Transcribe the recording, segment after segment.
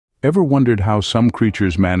Ever wondered how some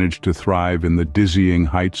creatures manage to thrive in the dizzying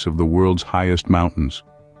heights of the world's highest mountains?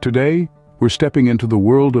 Today, we're stepping into the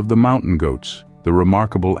world of the mountain goats, the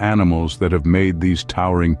remarkable animals that have made these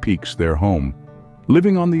towering peaks their home.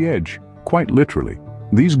 Living on the edge, quite literally,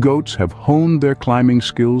 these goats have honed their climbing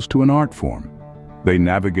skills to an art form. They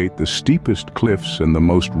navigate the steepest cliffs and the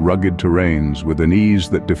most rugged terrains with an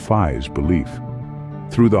ease that defies belief.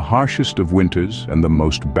 Through the harshest of winters and the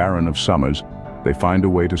most barren of summers, they find a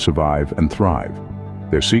way to survive and thrive.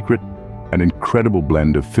 Their secret? An incredible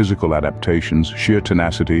blend of physical adaptations, sheer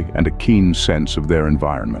tenacity, and a keen sense of their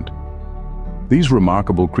environment. These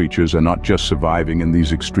remarkable creatures are not just surviving in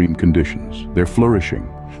these extreme conditions, they're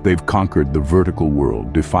flourishing. They've conquered the vertical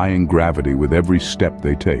world, defying gravity with every step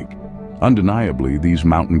they take. Undeniably, these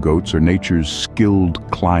mountain goats are nature's skilled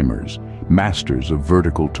climbers, masters of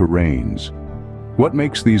vertical terrains. What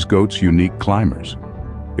makes these goats unique climbers?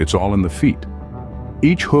 It's all in the feet.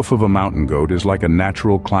 Each hoof of a mountain goat is like a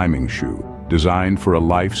natural climbing shoe, designed for a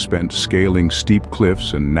life spent scaling steep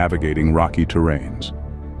cliffs and navigating rocky terrains.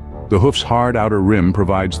 The hoof's hard outer rim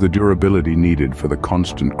provides the durability needed for the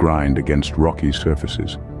constant grind against rocky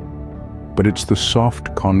surfaces. But it's the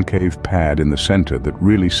soft, concave pad in the center that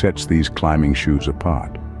really sets these climbing shoes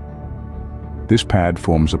apart. This pad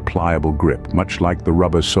forms a pliable grip, much like the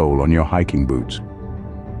rubber sole on your hiking boots.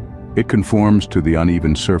 It conforms to the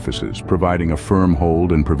uneven surfaces, providing a firm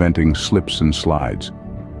hold and preventing slips and slides.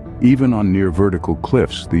 Even on near vertical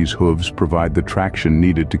cliffs, these hooves provide the traction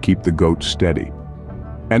needed to keep the goat steady.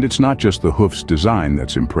 And it's not just the hoof's design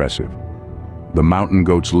that's impressive. The mountain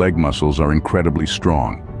goat's leg muscles are incredibly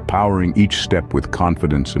strong, powering each step with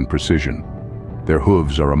confidence and precision. Their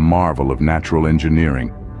hooves are a marvel of natural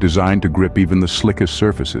engineering, designed to grip even the slickest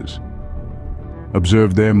surfaces.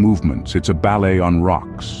 Observe their movements. It's a ballet on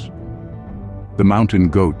rocks. The mountain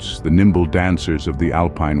goats, the nimble dancers of the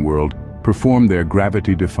alpine world, perform their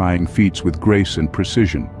gravity-defying feats with grace and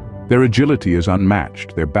precision. Their agility is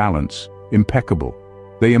unmatched, their balance impeccable.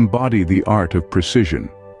 They embody the art of precision,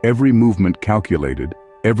 every movement calculated,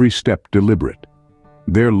 every step deliberate.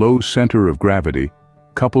 Their low center of gravity,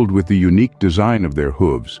 coupled with the unique design of their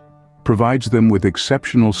hooves, provides them with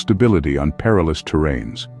exceptional stability on perilous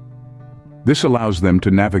terrains. This allows them to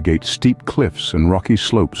navigate steep cliffs and rocky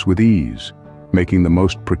slopes with ease, making the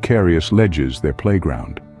most precarious ledges their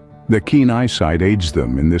playground. Their keen eyesight aids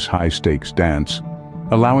them in this high-stakes dance,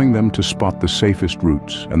 allowing them to spot the safest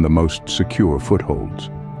routes and the most secure footholds.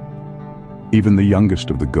 Even the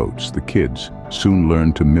youngest of the goats, the kids, soon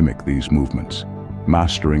learn to mimic these movements,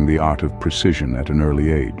 mastering the art of precision at an early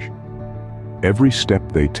age. Every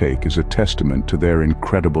step they take is a testament to their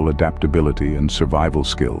incredible adaptability and survival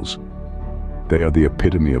skills. They are the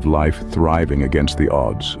epitome of life thriving against the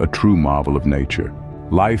odds, a true marvel of nature.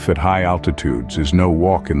 Life at high altitudes is no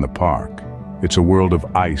walk in the park. It's a world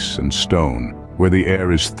of ice and stone, where the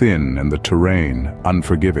air is thin and the terrain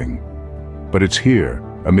unforgiving. But it's here,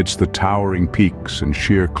 amidst the towering peaks and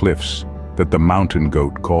sheer cliffs, that the mountain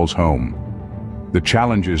goat calls home. The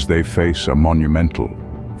challenges they face are monumental.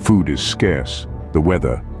 Food is scarce, the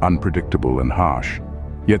weather unpredictable and harsh.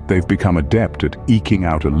 Yet they've become adept at eking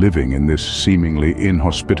out a living in this seemingly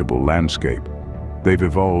inhospitable landscape. They've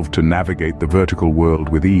evolved to navigate the vertical world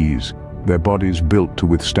with ease, their bodies built to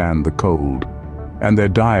withstand the cold, and their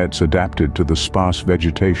diets adapted to the sparse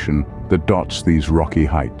vegetation that dots these rocky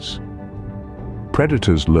heights.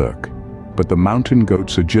 Predators lurk, but the mountain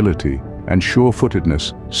goat's agility and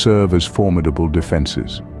sure-footedness serve as formidable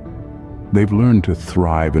defenses. They've learned to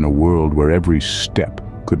thrive in a world where every step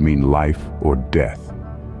could mean life or death.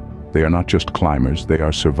 They are not just climbers, they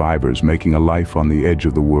are survivors making a life on the edge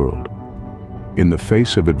of the world. In the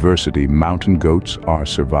face of adversity, mountain goats are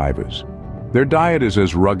survivors. Their diet is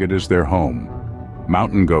as rugged as their home.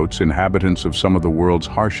 Mountain goats, inhabitants of some of the world's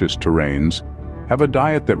harshest terrains, have a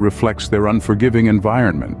diet that reflects their unforgiving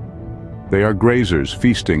environment. They are grazers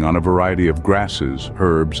feasting on a variety of grasses,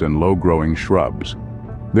 herbs, and low-growing shrubs.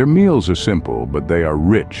 Their meals are simple, but they are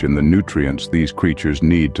rich in the nutrients these creatures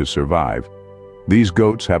need to survive. These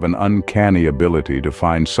goats have an uncanny ability to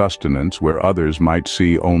find sustenance where others might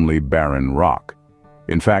see only barren rock.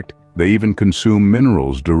 In fact, they even consume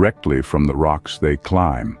minerals directly from the rocks they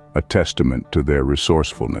climb, a testament to their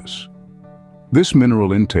resourcefulness. This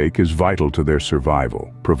mineral intake is vital to their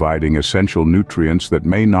survival, providing essential nutrients that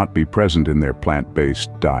may not be present in their plant-based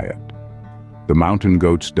diet. The mountain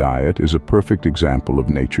goat's diet is a perfect example of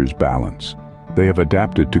nature's balance. They have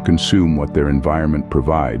adapted to consume what their environment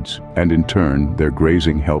provides, and in turn, their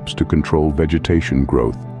grazing helps to control vegetation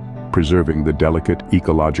growth, preserving the delicate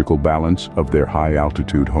ecological balance of their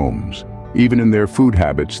high-altitude homes. Even in their food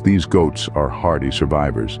habits, these goats are hardy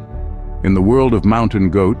survivors. In the world of mountain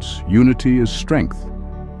goats, unity is strength.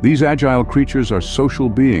 These agile creatures are social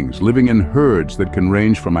beings living in herds that can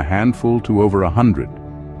range from a handful to over 100.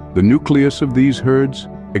 The nucleus of these herds,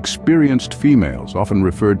 experienced females, often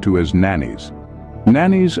referred to as nannies.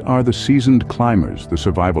 Nannies are the seasoned climbers, the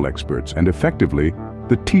survival experts, and effectively,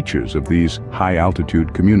 the teachers of these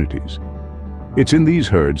high-altitude communities. It's in these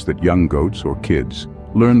herds that young goats, or kids,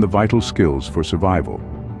 learn the vital skills for survival.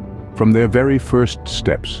 From their very first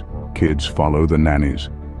steps, kids follow the nannies,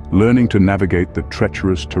 learning to navigate the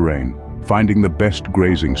treacherous terrain, finding the best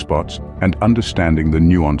grazing spots, and understanding the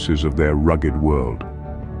nuances of their rugged world.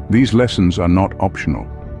 These lessons are not optional.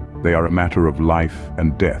 They are a matter of life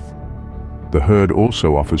and death. The herd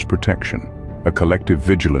also offers protection, a collective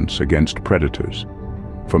vigilance against predators.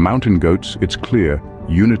 For mountain goats, it's clear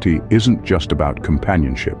unity isn't just about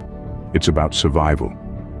companionship. It's about survival.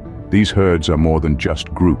 These herds are more than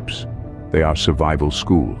just groups. They are survival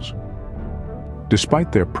schools.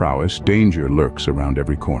 Despite their prowess, danger lurks around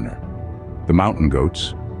every corner. The mountain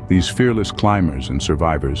goats, these fearless climbers and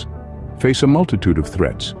survivors, face a multitude of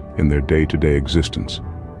threats in their day-to-day existence.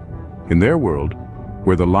 In their world,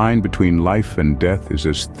 where the line between life and death is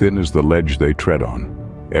as thin as the ledge they tread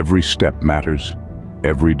on, every step matters,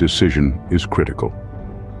 every decision is critical.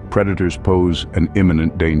 Predators pose an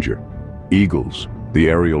imminent danger. Eagles, the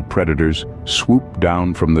aerial predators, swoop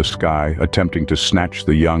down from the sky, attempting to snatch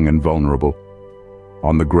the young and vulnerable.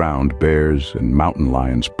 On the ground, bears and mountain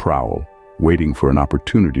lions prowl, waiting for an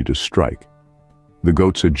opportunity to strike. The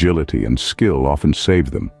goats' agility and skill often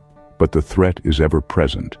save them, but the threat is ever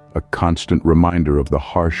present, a constant reminder of the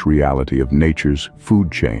harsh reality of nature's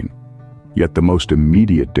food chain. Yet the most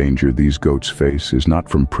immediate danger these goats face is not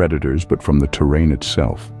from predators but from the terrain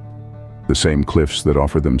itself. The same cliffs that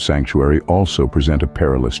offer them sanctuary also present a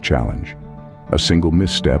perilous challenge. A single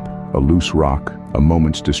misstep, a loose rock, a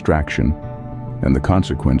moment's distraction, and the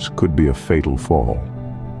consequence could be a fatal fall.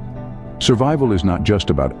 Survival is not just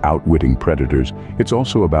about outwitting predators, it's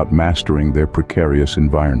also about mastering their precarious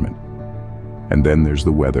environment. And then there's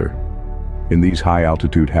the weather. In these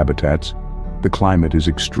high-altitude habitats, the climate is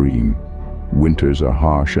extreme. Winters are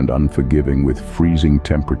harsh and unforgiving with freezing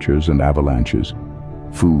temperatures and avalanches.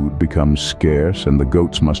 Food becomes scarce and the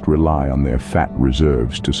goats must rely on their fat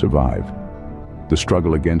reserves to survive. The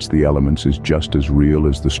struggle against the elements is just as real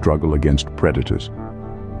as the struggle against predators.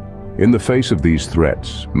 In the face of these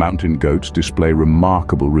threats, mountain goats display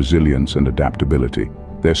remarkable resilience and adaptability.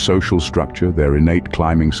 Their social structure, their innate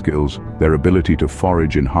climbing skills, their ability to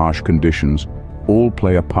forage in harsh conditions, all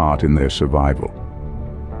play a part in their survival.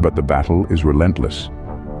 But the battle is relentless.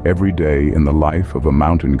 Every day in the life of a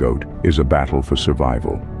mountain goat is a battle for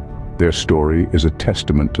survival. Their story is a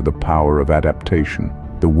testament to the power of adaptation,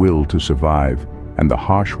 the will to survive, and the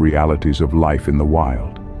harsh realities of life in the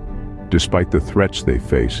wild. Despite the threats they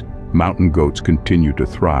face, mountain goats continue to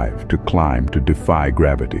thrive, to climb, to defy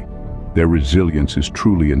gravity. Their resilience is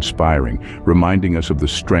truly inspiring, reminding us of the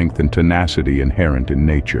strength and tenacity inherent in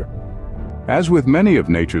nature. As with many of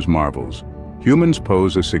nature's marvels, humans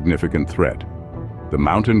pose a significant threat. The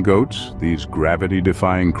mountain goats, these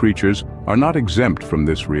gravity-defying creatures, are not exempt from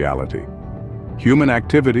this reality. Human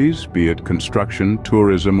activities, be it construction,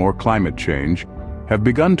 tourism, or climate change, have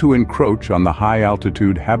begun to encroach on the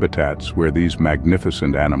high-altitude habitats where these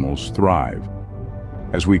magnificent animals thrive.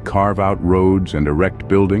 As we carve out roads and erect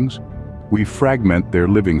buildings, we fragment their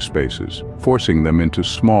living spaces, forcing them into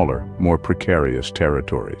smaller, more precarious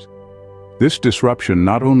territories. This disruption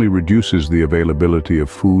not only reduces the availability of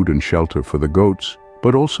food and shelter for the goats,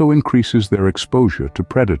 but also increases their exposure to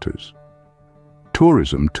predators.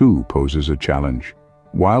 Tourism, too, poses a challenge.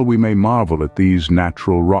 While we may marvel at these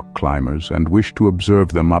natural rock climbers and wish to observe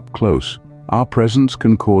them up close, our presence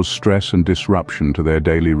can cause stress and disruption to their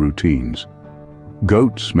daily routines.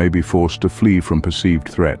 Goats may be forced to flee from perceived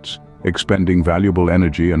threats, expending valuable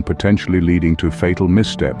energy and potentially leading to fatal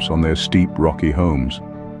missteps on their steep, rocky homes.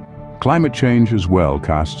 Climate change as well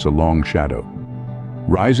casts a long shadow.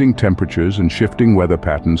 Rising temperatures and shifting weather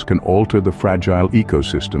patterns can alter the fragile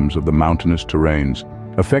ecosystems of the mountainous terrains,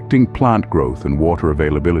 affecting plant growth and water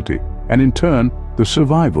availability, and in turn, the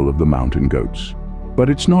survival of the mountain goats. But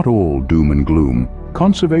it's not all doom and gloom.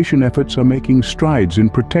 Conservation efforts are making strides in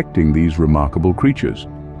protecting these remarkable creatures.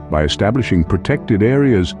 By establishing protected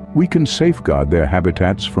areas, we can safeguard their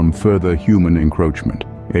habitats from further human encroachment.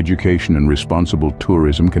 Education and responsible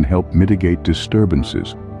tourism can help mitigate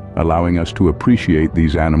disturbances, allowing us to appreciate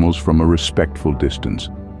these animals from a respectful distance.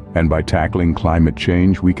 And by tackling climate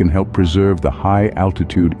change, we can help preserve the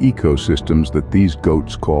high-altitude ecosystems that these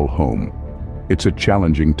goats call home. It's a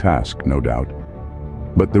challenging task, no doubt.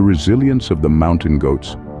 But the resilience of the mountain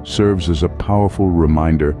goats serves as a powerful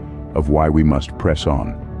reminder of why we must press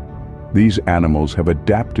on. These animals have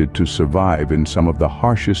adapted to survive in some of the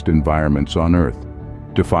harshest environments on Earth,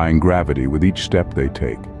 defying gravity with each step they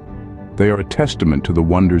take. They are a testament to the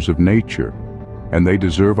wonders of nature, and they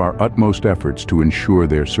deserve our utmost efforts to ensure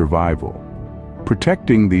their survival.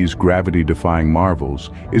 Protecting these gravity-defying marvels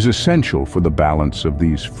is essential for the balance of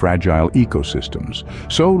these fragile ecosystems.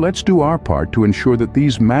 So let's do our part to ensure that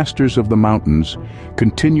these masters of the mountains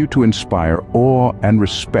continue to inspire awe and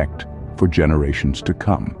respect for generations to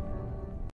come.